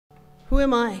Who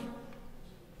am I?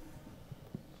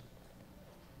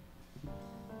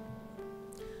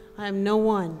 I am no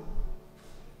one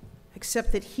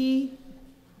except that He,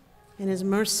 in His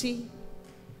mercy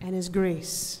and His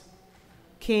grace,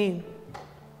 came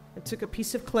and took a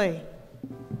piece of clay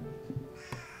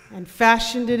and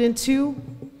fashioned it into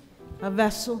a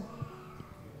vessel.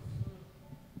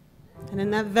 And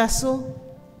in that vessel,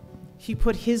 He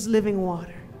put His living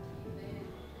water.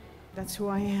 That's who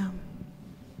I am.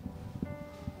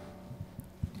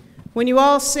 When you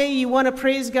all say you want to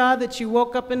praise God that you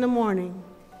woke up in the morning,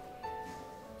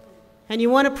 and you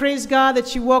want to praise God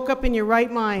that you woke up in your right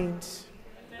mind,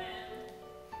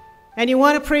 and you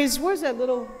want to praise, where's that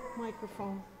little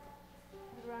microphone?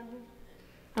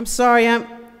 I'm sorry,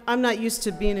 I'm not used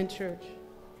to being in church.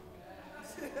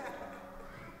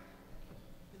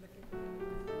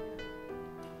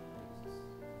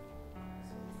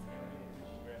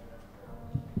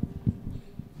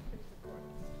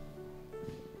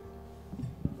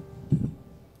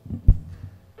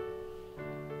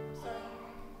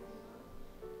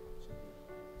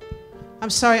 I'm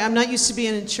sorry, I'm not used to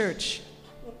being in church.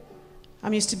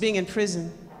 I'm used to being in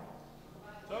prison.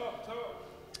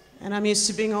 And I'm used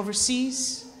to being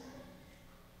overseas.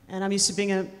 And I'm used to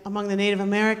being among the Native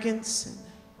Americans.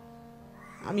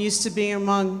 And I'm used to being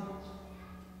among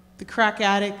the crack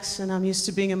addicts. And I'm used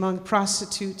to being among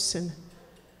prostitutes. And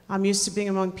I'm used to being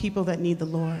among people that need the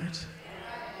Lord.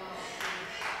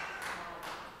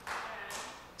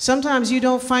 Sometimes you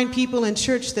don't find people in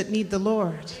church that need the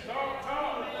Lord.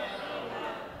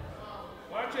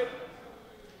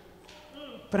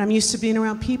 But I'm used to being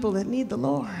around people that need the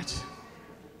Lord.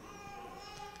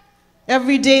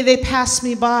 Every day they pass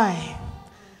me by,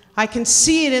 I can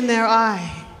see it in their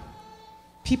eye.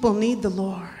 People need the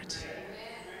Lord.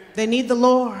 They need the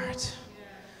Lord.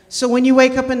 So when you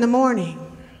wake up in the morning,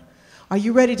 are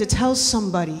you ready to tell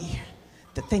somebody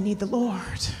that they need the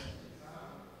Lord?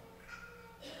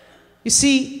 You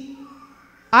see,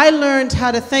 I learned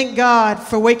how to thank God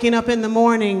for waking up in the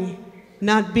morning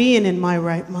not being in my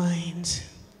right mind.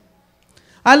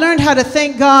 I learned how to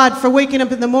thank God for waking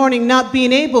up in the morning not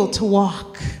being able to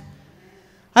walk.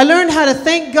 I learned how to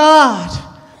thank God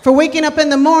for waking up in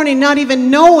the morning not even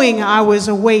knowing I was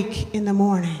awake in the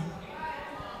morning.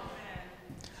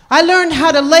 I learned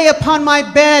how to lay upon my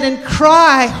bed and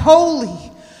cry,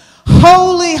 holy,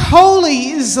 holy, holy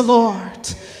is the Lord.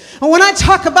 And when I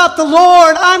talk about the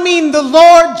Lord, I mean the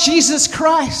Lord Jesus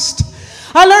Christ.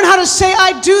 I learned how to say,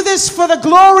 I do this for the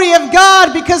glory of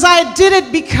God because I did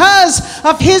it because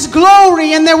of His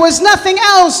glory, and there was nothing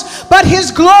else but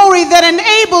His glory that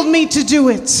enabled me to do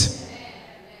it.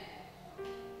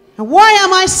 And why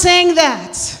am I saying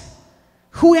that?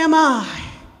 Who am I?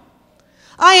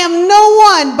 I am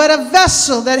no one but a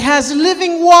vessel that has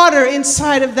living water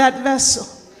inside of that vessel.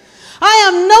 I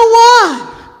am no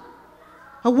one.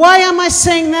 And why am I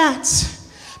saying that?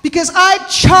 Because I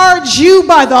charge you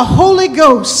by the Holy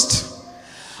Ghost.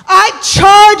 I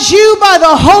charge you by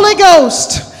the Holy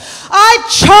Ghost. I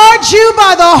charge you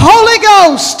by the Holy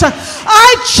Ghost. I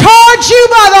charge you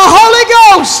by the Holy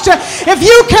Ghost. If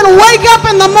you can wake up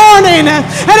in the morning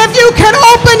and if you can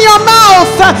open your mouth,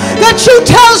 that you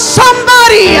tell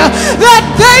somebody that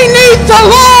they need the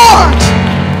Lord.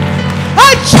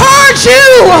 I charge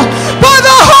you by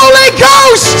the Holy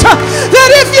Ghost that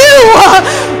if you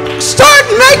start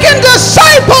making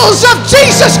disciples of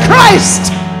Jesus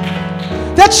Christ,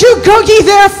 that you go ye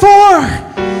therefore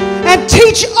and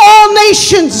teach all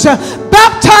nations,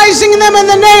 baptizing them in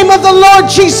the name of the Lord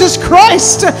Jesus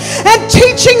Christ and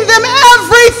teaching them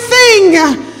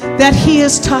everything that He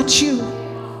has taught you.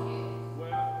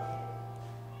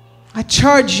 I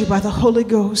charge you by the Holy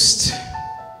Ghost.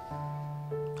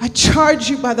 I charge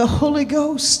you by the Holy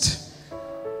Ghost.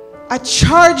 I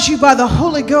charge you by the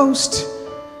Holy Ghost.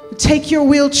 Take your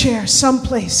wheelchair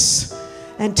someplace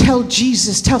and tell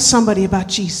somebody about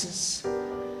Jesus.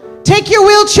 Take your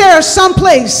wheelchair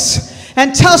someplace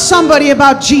and tell somebody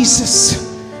about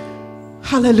Jesus.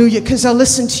 Hallelujah, because they'll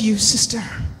listen to you, sister.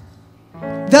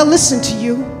 They'll listen to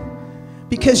you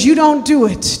because you don't do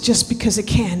it just because of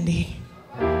candy.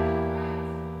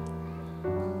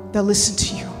 They'll listen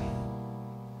to you.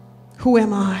 Who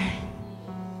am I?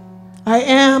 I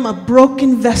am a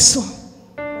broken vessel.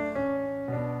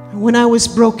 And when I was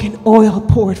broken, oil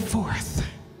poured forth.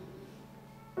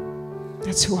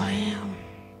 That's who I am.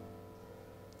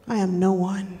 I am no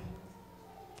one.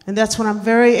 And that's what I'm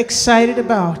very excited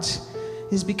about,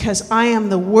 is because I am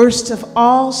the worst of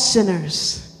all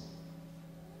sinners.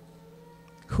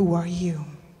 Who are you?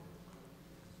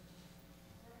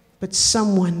 But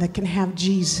someone that can have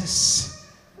Jesus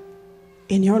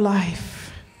in your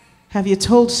life Have you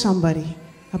told somebody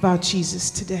about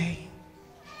Jesus today?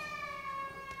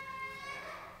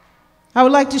 I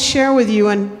would like to share with you,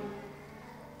 and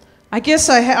I guess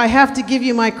I have to give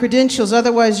you my credentials,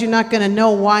 otherwise you're not going to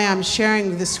know why I'm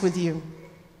sharing this with you.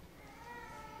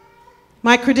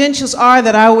 My credentials are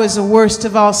that I was the worst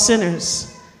of all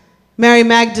sinners. Mary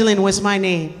Magdalene was my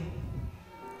name.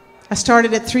 I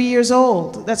started at 3 years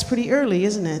old. That's pretty early,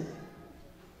 isn't it?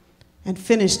 And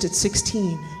finished at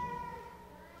 16.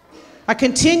 I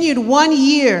continued 1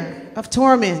 year of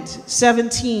torment,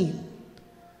 17,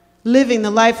 living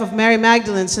the life of Mary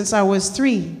Magdalene since I was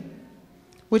 3,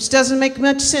 which doesn't make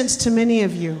much sense to many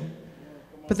of you.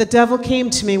 But the devil came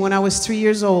to me when I was 3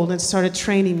 years old and started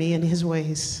training me in his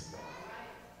ways.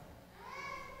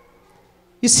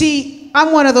 You see,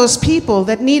 I'm one of those people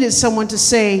that needed someone to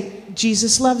say,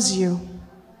 Jesus loves you.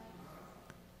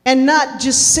 And not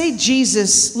just say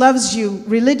Jesus loves you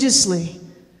religiously,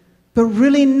 but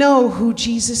really know who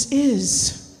Jesus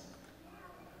is.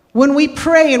 When we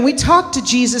pray and we talk to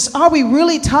Jesus, are we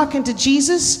really talking to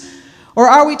Jesus, or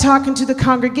are we talking to the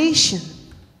congregation?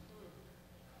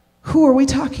 Who are we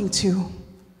talking to?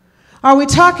 Are we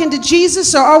talking to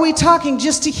Jesus, or are we talking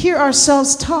just to hear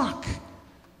ourselves talk?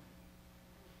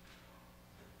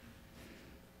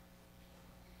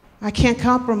 I can't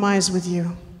compromise with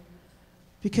you,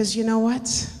 because you know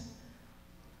what?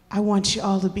 I want you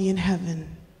all to be in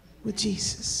heaven with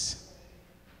Jesus.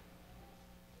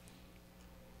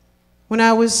 When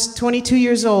I was 22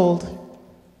 years old,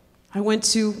 I went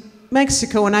to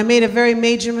Mexico and I made a very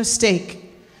major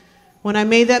mistake. When I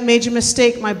made that major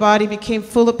mistake, my body became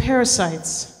full of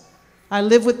parasites. I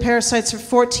lived with parasites for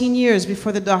 14 years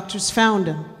before the doctors found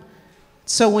them.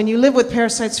 So when you live with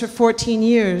parasites for 14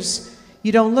 years,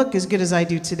 you don't look as good as I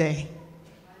do today.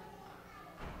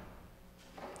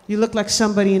 You look like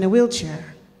somebody in a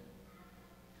wheelchair.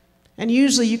 And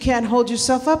usually you can't hold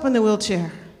yourself up in the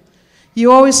wheelchair.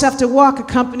 You always have to walk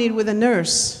accompanied with a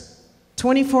nurse,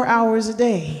 24 hours a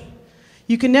day.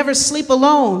 You can never sleep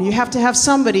alone. You have to have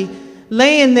somebody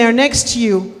laying there next to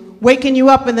you, waking you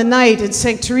up in the night and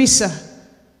saying, Teresa,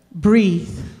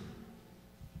 breathe.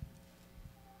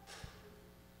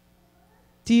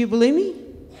 Do you believe me?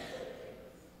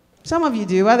 Some of you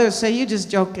do. Others say, you're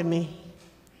just joking me.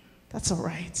 That's all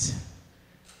right.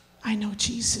 I know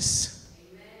Jesus.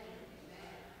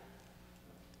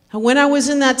 And when I was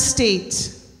in that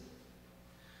state,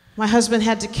 my husband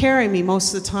had to carry me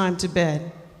most of the time to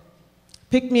bed.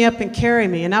 Pick me up and carry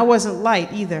me. And I wasn't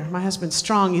light either. My husband's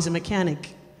strong. He's a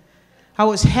mechanic. I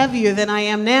was heavier than I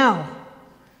am now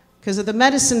because of the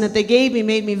medicine that they gave me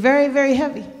made me very, very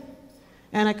heavy.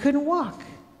 And I couldn't walk.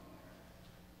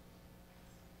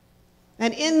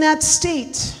 And in that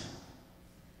state,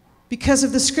 because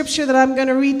of the scripture that I'm going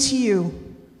to read to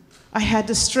you, I had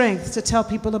the strength to tell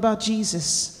people about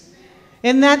Jesus.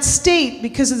 In that state,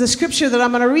 because of the scripture that I'm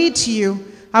going to read to you,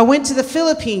 I went to the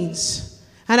Philippines,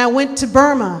 and I went to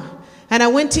Burma, and I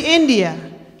went to India,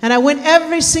 and I went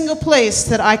every single place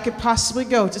that I could possibly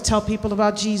go to tell people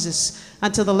about Jesus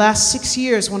until the last 6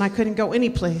 years when I couldn't go any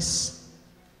place.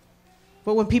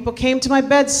 But when people came to my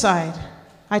bedside,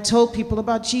 I told people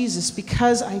about Jesus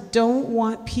because I don't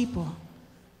want people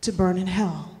to burn in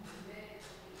hell.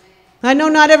 I know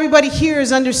not everybody here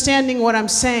is understanding what I'm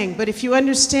saying, but if you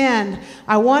understand,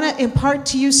 I want to impart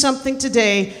to you something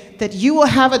today that you will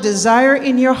have a desire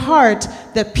in your heart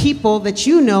that people that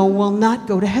you know will not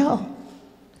go to hell.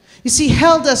 You see,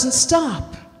 hell doesn't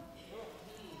stop.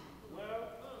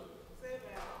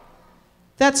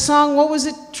 That song, what was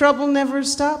it? Trouble never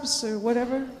stops or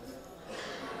whatever?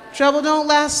 Trouble don't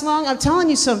last long. I'm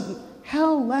telling you something.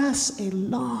 Hell lasts a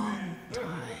long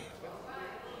time.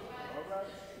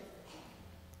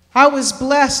 I was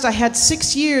blessed. I had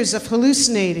 6 years of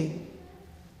hallucinating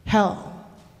hell.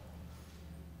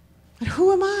 And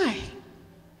who am I?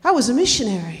 I was a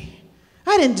missionary.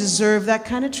 I didn't deserve that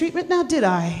kind of treatment, now did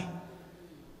I?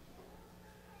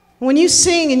 When you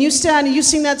sing and you stand and you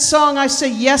sing that song, I say,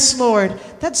 yes, Lord.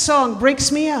 That song breaks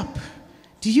me up.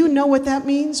 Do you know what that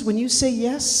means when you say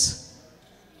yes?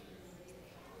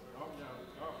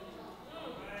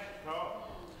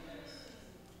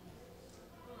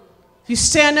 You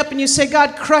stand up and you say,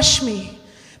 God, crush me.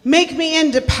 Make me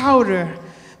into powder.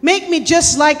 Make me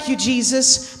just like you,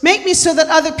 Jesus. Make me so that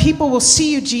other people will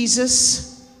see you,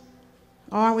 Jesus.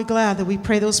 Oh, aren't we glad that we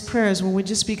pray those prayers when we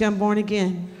just become born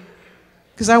again?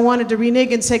 Because I wanted to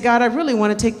renege and say, God, I really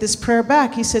want to take this prayer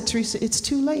back. He said, Teresa, it's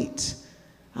too late.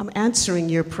 I'm answering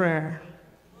your prayer.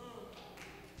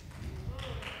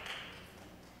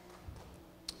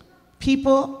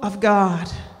 People of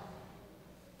God,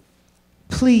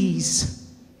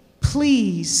 please,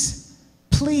 please,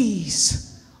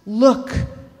 please look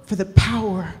for the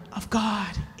power of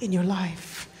God in your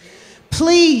life.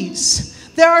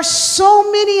 Please. There are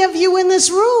so many of you in this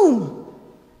room.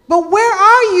 But where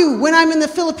are you when I'm in the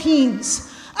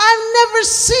Philippines? I've never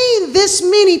seen this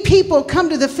many people come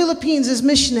to the Philippines as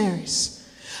missionaries.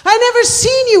 I've never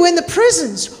seen you in the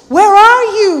prisons. Where are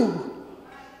you?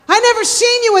 I've never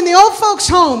seen you in the old folks'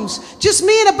 homes. Just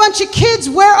me and a bunch of kids.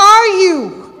 Where are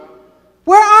you?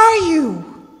 Where are you?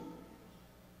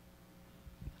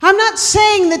 I'm not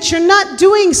saying that you're not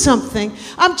doing something.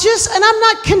 I'm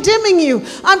not condemning you.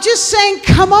 I'm just saying,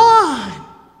 come on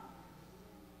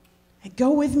and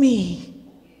go with me.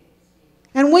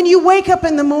 And when you wake up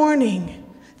in the morning,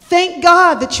 thank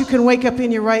God that you can wake up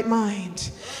in your right mind.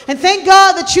 And thank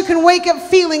God that you can wake up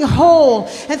feeling whole.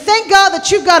 And thank God that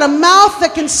you've got a mouth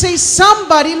that can say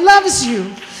somebody loves you.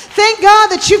 Thank God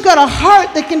that you've got a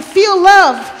heart that can feel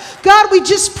love. God, we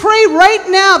just pray right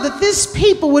now that this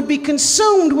people would be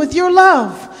consumed with your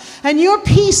love and your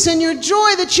peace and your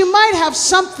joy, that you might have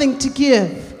something to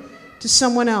give to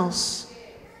someone else.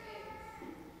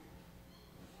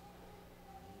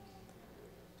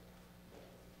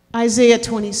 Isaiah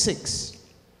 26.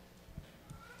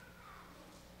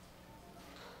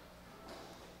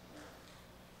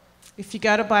 If you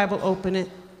got a Bible, open it.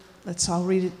 Let's all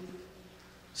read it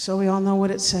so we all know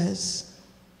what it says.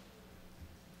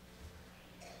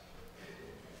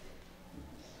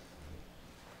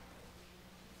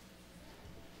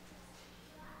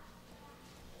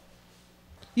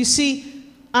 You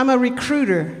see, I'm a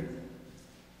recruiter.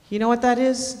 You know what that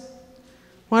is?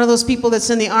 One of those people that's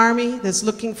in the army that's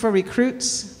looking for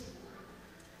recruits.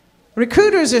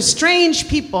 Recruiters are strange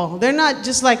people. They're not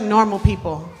just like normal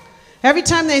people. Every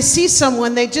time they see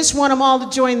someone, they just want them all to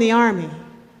join the army.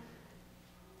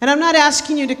 And I'm not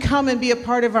asking you to come and be a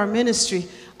part of our ministry.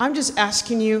 I'm just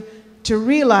asking you to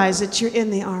realize that you're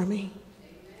in the army.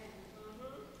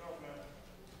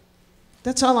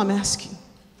 That's all I'm asking.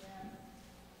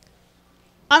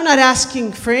 I'm not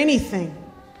asking for anything,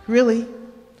 really.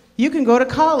 You can go to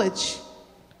college.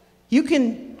 You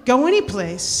can go any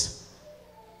place.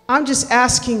 I'm just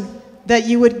asking that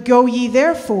you would go ye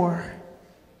therefore.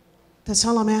 That's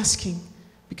all I'm asking,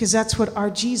 because that's what our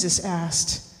Jesus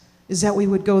asked, is that we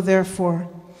would go therefore.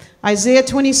 Isaiah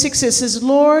 26, it says,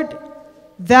 Lord,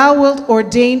 thou wilt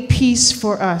ordain peace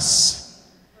for us.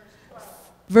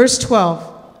 Verse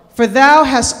 12, for thou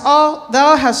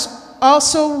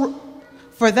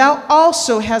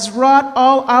also hast wrought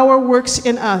all our works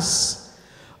in us.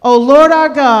 O Lord our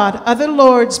God, other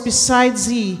lords besides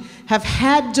thee have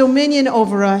had dominion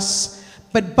over us,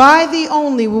 but by thee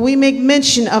only will we make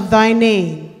mention of thy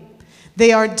name.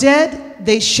 They are dead,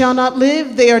 they shall not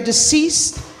live, they are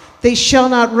deceased, they shall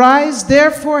not rise.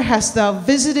 Therefore hast thou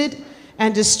visited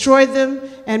and destroyed them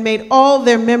and made all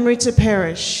their memory to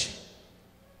perish.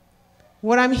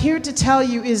 What I'm here to tell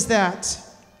you is that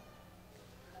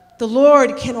the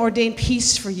Lord can ordain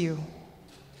peace for you.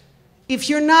 If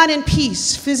you're not in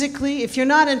peace physically, if you're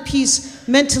not in peace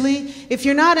mentally, if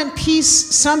you're not in peace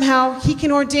somehow, He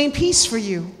can ordain peace for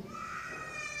you.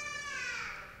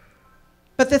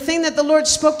 But the thing that the Lord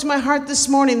spoke to my heart this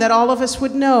morning that all of us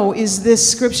would know is this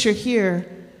scripture here.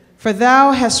 For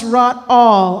thou hast wrought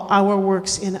all our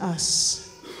works in us.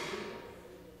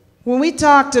 When we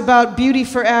talked about beauty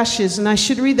for ashes, and I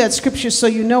should read that scripture so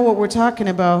you know what we're talking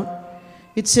about.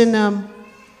 It's in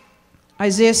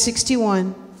Isaiah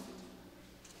 61.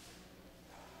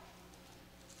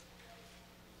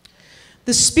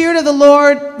 The Spirit of the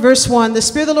Lord, verse 1, the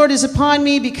Spirit of the Lord is upon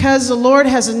me because the Lord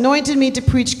has anointed me to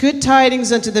preach good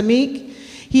tidings unto the meek.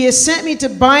 He has sent me to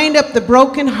bind up the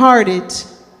brokenhearted.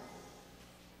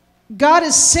 God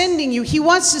is sending you. He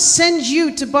wants to send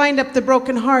you to bind up the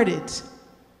brokenhearted.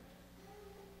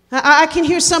 I can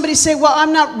hear somebody say, well,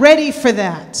 I'm not ready for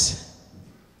that.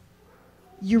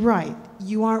 You're right.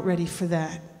 You aren't ready for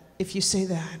that if you say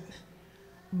that.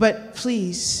 But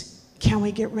please, can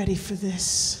we get ready for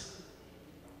this?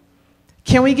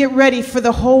 Can we get ready for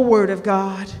the whole Word of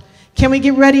God? Can we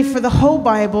get ready for the whole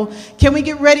Bible? Can we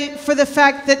get ready for the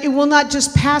fact that it will not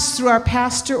just pass through our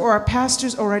pastor or our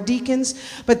pastors or our deacons,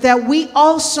 but that we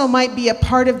also might be a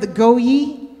part of the go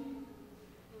ye?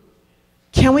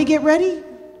 Can we get ready?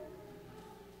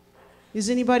 Is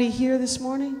anybody here this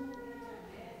morning?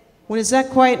 When it's that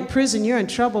quiet in prison, you're in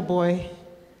trouble, boy.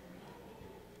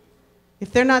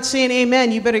 If they're not saying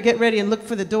amen, you better get ready and look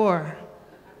for the door.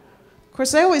 Of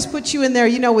course, I always put you in there,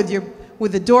 you know,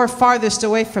 with the door farthest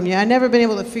away from you. I've never been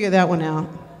able to figure that one out.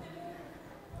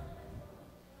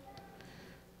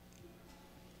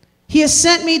 He has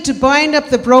sent me to bind up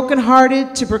the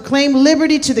brokenhearted, to proclaim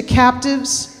liberty to the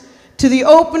captives, to the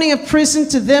opening of prison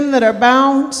to them that are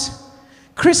bound.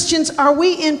 Christians, are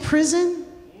we in prison?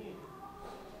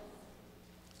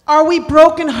 Are we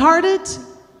brokenhearted?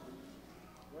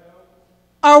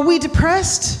 Are we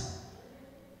depressed?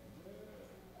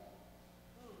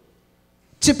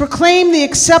 To proclaim the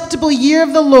acceptable year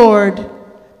of the Lord,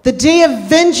 the day of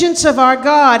vengeance of our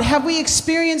God. Have we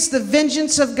experienced the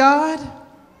vengeance of God?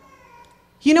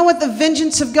 You know what the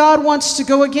vengeance of God wants to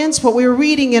go against? What we were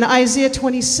reading in Isaiah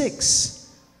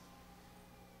 26.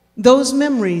 Those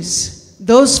memories,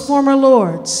 those former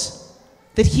lords,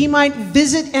 that he might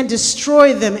visit and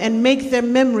destroy them and make their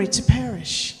memory to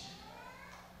perish.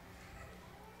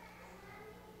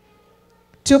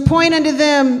 To appoint unto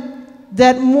them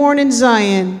that mourn in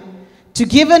Zion, to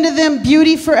give unto them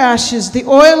beauty for ashes, the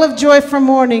oil of joy for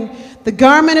mourning, the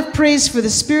garment of praise for the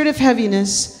spirit of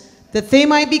heaviness, that they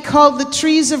might be called the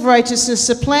trees of righteousness,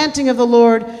 the planting of the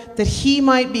Lord, that he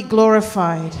might be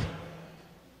glorified.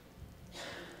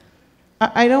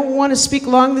 I don't want to speak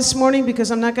long this morning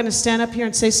because I'm not going to stand up here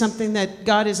and say something that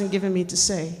God isn't giving me to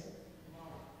say.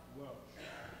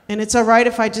 And it's all right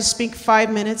if I just speak 5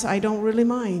 minutes. I don't really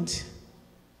mind.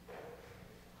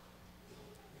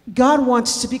 God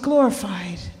wants to be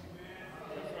glorified.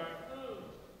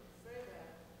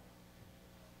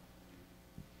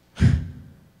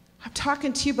 I'm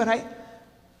talking to you, but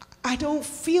I don't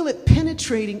feel it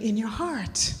penetrating in your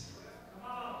heart.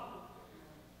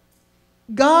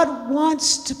 God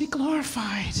wants to be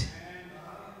glorified.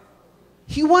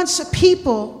 He wants a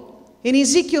people. In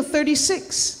Ezekiel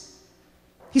 36,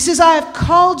 he says, I have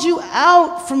called you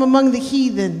out from among the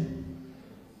heathen,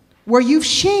 where you've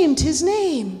shamed his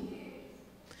name.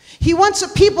 He wants a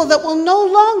people that will no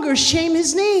longer shame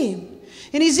his name.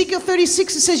 In Ezekiel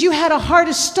 36, it says, you had a heart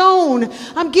of stone.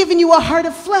 I'm giving you a heart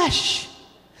of flesh.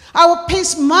 I will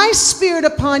place my spirit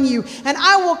upon you, and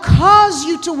I will cause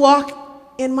you to walk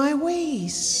in my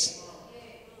ways.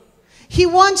 He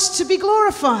wants to be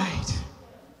glorified.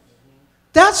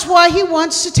 That's why he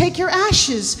wants to take your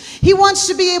ashes. He wants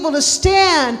to be able to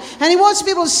stand, and he wants to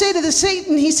be able to say to the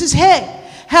Satan, he says, hey,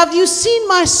 have you seen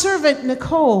my servant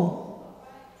Nicole?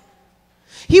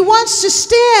 He wants to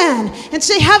stand and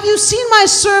say, have you seen my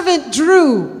servant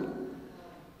Drew?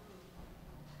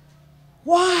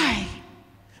 Why?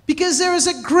 Because there is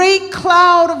a great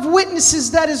cloud of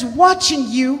witnesses that is watching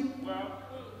you.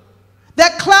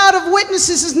 That cloud of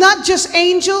witnesses is not just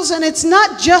angels, and it's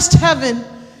not just heaven.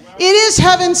 It is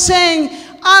heaven saying,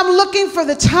 I'm looking for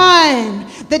the time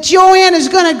that Joanne is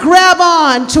going to grab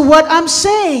on to what I'm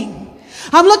saying.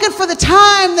 I'm looking for the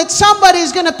time that somebody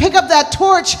is going to pick up that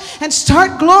torch and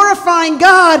start glorifying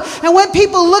God. And when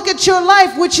people look at your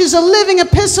life, which is a living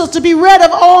epistle to be read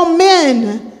of all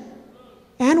men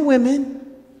and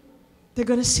women, they're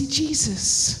going to see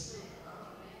Jesus.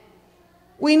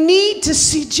 We need to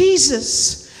see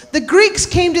Jesus. The Greeks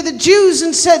came to the Jews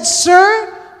and said,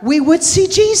 sir, we would see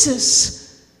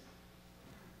Jesus.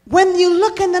 When you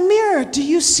look in the mirror, do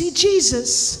you see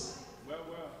Jesus?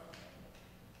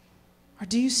 Or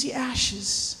do you see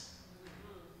ashes?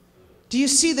 Do you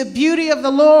see the beauty of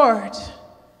the Lord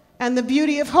and the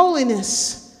beauty of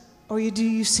holiness? Or do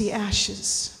you see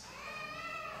ashes?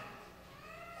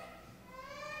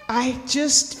 I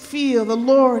just feel the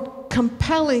Lord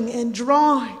compelling and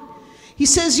drawing. He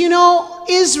says, you know,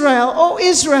 Israel, oh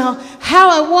Israel, how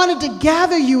I wanted to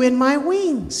gather you in my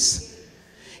wings.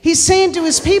 He's saying to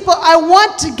his people, I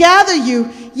want to gather you.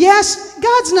 Yes,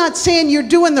 God's not saying you're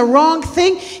doing the wrong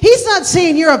thing. He's not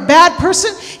saying you're a bad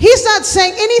person. He's not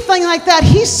saying anything like that.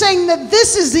 He's saying that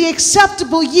this is the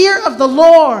acceptable year of the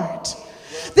Lord.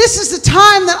 This is the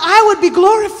time that I would be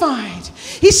glorified.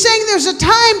 He's saying there's a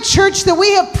time, church, that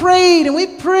we have prayed, and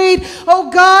we've prayed,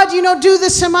 oh God, you know, do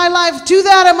this in my life, do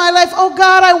that in my life. Oh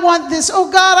God, I want this.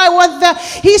 Oh God, I want that.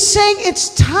 He's saying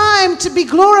it's time to be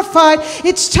glorified.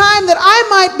 It's time that I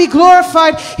might be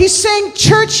glorified. He's saying,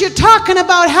 church, you're talking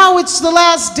about how it's the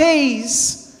last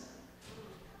days.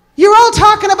 You're all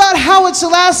talking about how it's the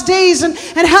last days and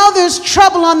how there's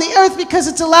trouble on the earth because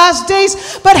it's the last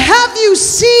days. But have you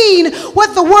seen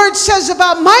what the Word says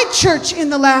about my church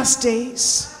in the last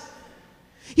days?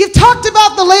 You've talked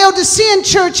about the Laodicean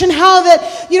church and how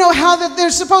that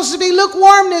there's supposed to be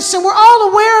lukewarmness, and we're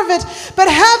all aware of it. But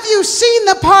have you seen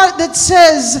the part that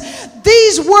says,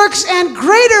 these works and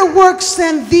greater works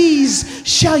than these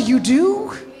shall you do?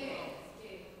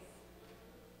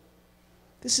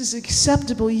 This is the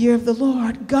acceptable year of the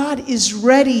Lord. God is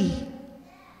ready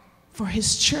for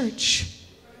his church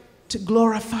to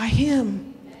glorify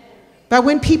him. But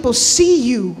when people see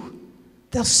you,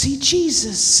 they'll see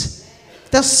Jesus.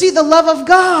 They'll see the love of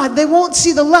God. They won't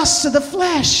see the lust of the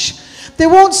flesh. They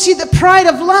won't see the pride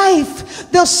of life.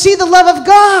 They'll see the love of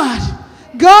God.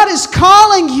 God is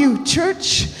calling you,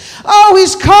 church. Oh,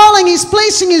 He's calling. He's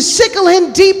placing His sickle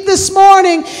in deep this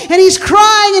morning. And He's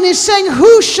crying and He's saying,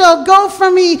 who shall go for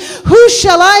me? Who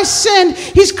shall I send?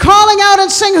 He's calling out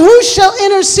and saying, who shall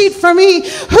intercede for me?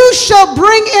 Who shall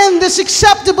bring in this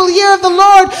acceptable year of the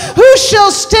Lord? Who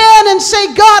shall stand and say,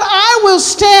 God, I will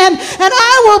stand and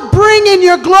I will bring in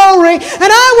your glory and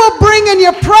I will bring in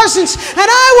your presence and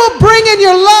I will bring in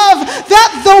your love,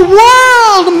 that the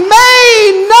world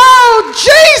may know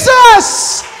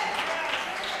Jesus.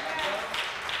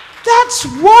 That's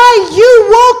why you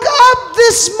woke up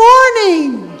this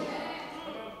morning.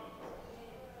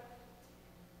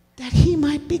 That He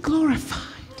might be glorified.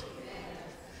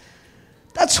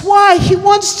 That's why He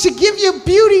wants to give you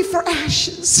beauty for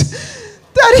ashes.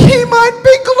 That He might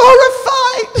be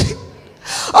glorified.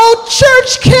 Oh,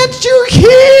 church, can't you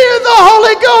hear the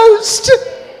Holy Ghost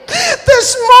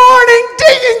this morning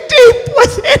digging deep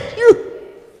within you?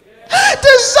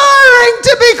 Desiring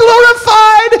to be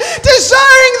glorified,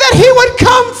 desiring that He would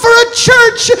come for a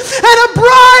church and a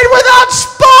bride without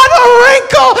spot or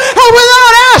wrinkle and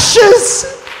without ashes.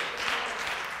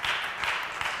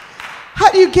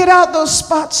 How do you get out those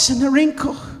spots and the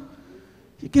wrinkle?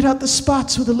 You get out the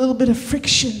spots with a little bit of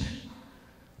friction,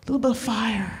 a little bit of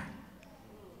fire.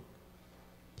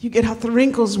 You get out the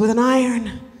wrinkles with an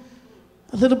iron,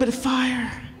 a little bit of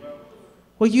fire.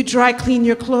 Well, you dry clean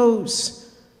your clothes.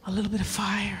 A little bit of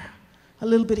fire, a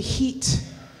little bit of heat.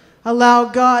 Allow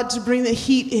God to bring the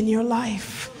heat in your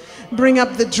life. Bring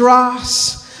up the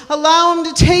dross. Allow Him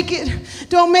to take it.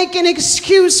 Don't make an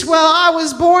excuse, well, I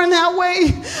was born that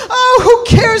way. Oh, who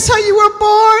cares how you were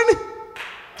born?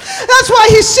 That's why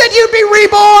He said you'd be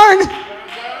reborn.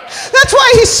 That's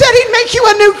why He said He'd make you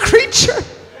a new creature.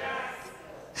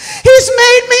 He's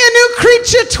made me a new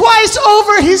creature twice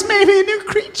over. He's made me a new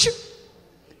creature.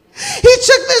 He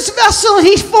took this vessel and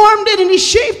He formed it and He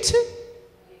shaped it.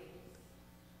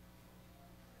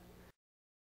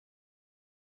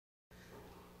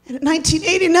 And in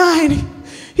 1989,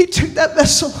 He took that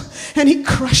vessel and He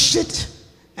crushed it.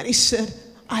 And He said,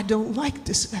 I don't like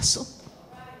this vessel.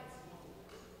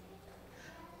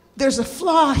 There's a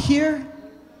flaw here.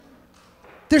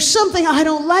 There's something I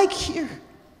don't like here.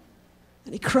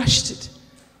 And He crushed it.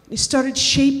 And He started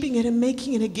shaping it and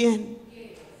making it again.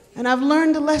 And I've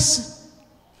learned a lesson.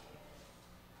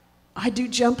 I do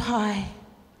jump high,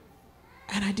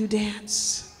 and I do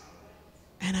dance,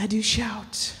 and I do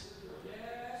shout.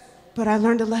 But I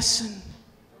learned a lesson.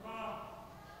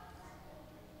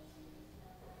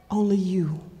 Only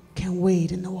you can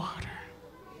wade in the water.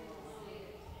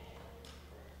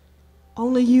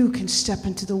 Only you can step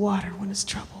into the water when it's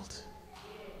troubled.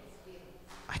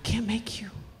 I can't make you.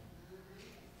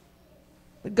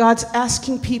 But God's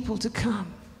asking people to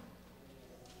come.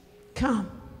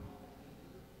 Come.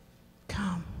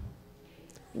 Come.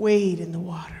 Wade in the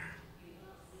water.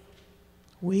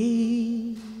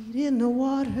 Wade in the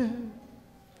water.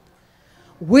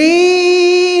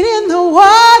 Wade in the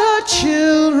water,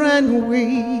 children.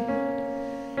 Wade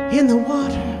in the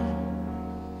water.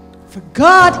 For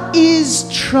God is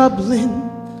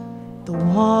troubling the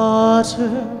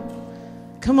water.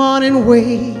 Come on and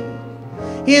wade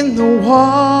in the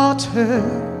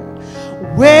water.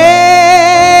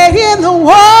 Wade in the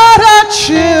water,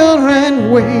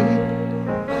 children, wade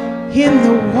in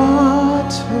the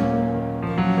water.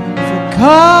 For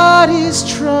God is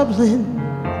troubling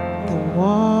the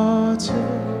water.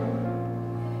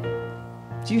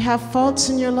 Do you have faults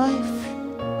in your life?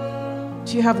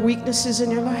 Do you have weaknesses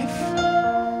in your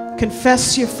life?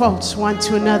 Confess your faults one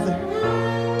to another.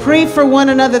 Pray for one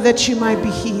another that you might be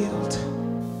healed.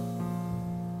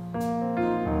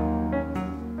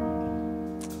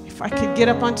 If I could get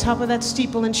up on top of that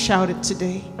steeple and shout it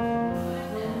today,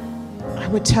 I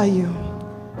would tell you,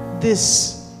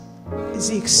 this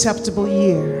is the acceptable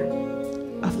year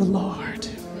of the Lord.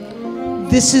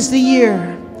 This is the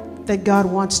year that God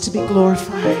wants to be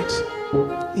glorified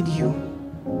in you.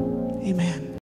 Amen.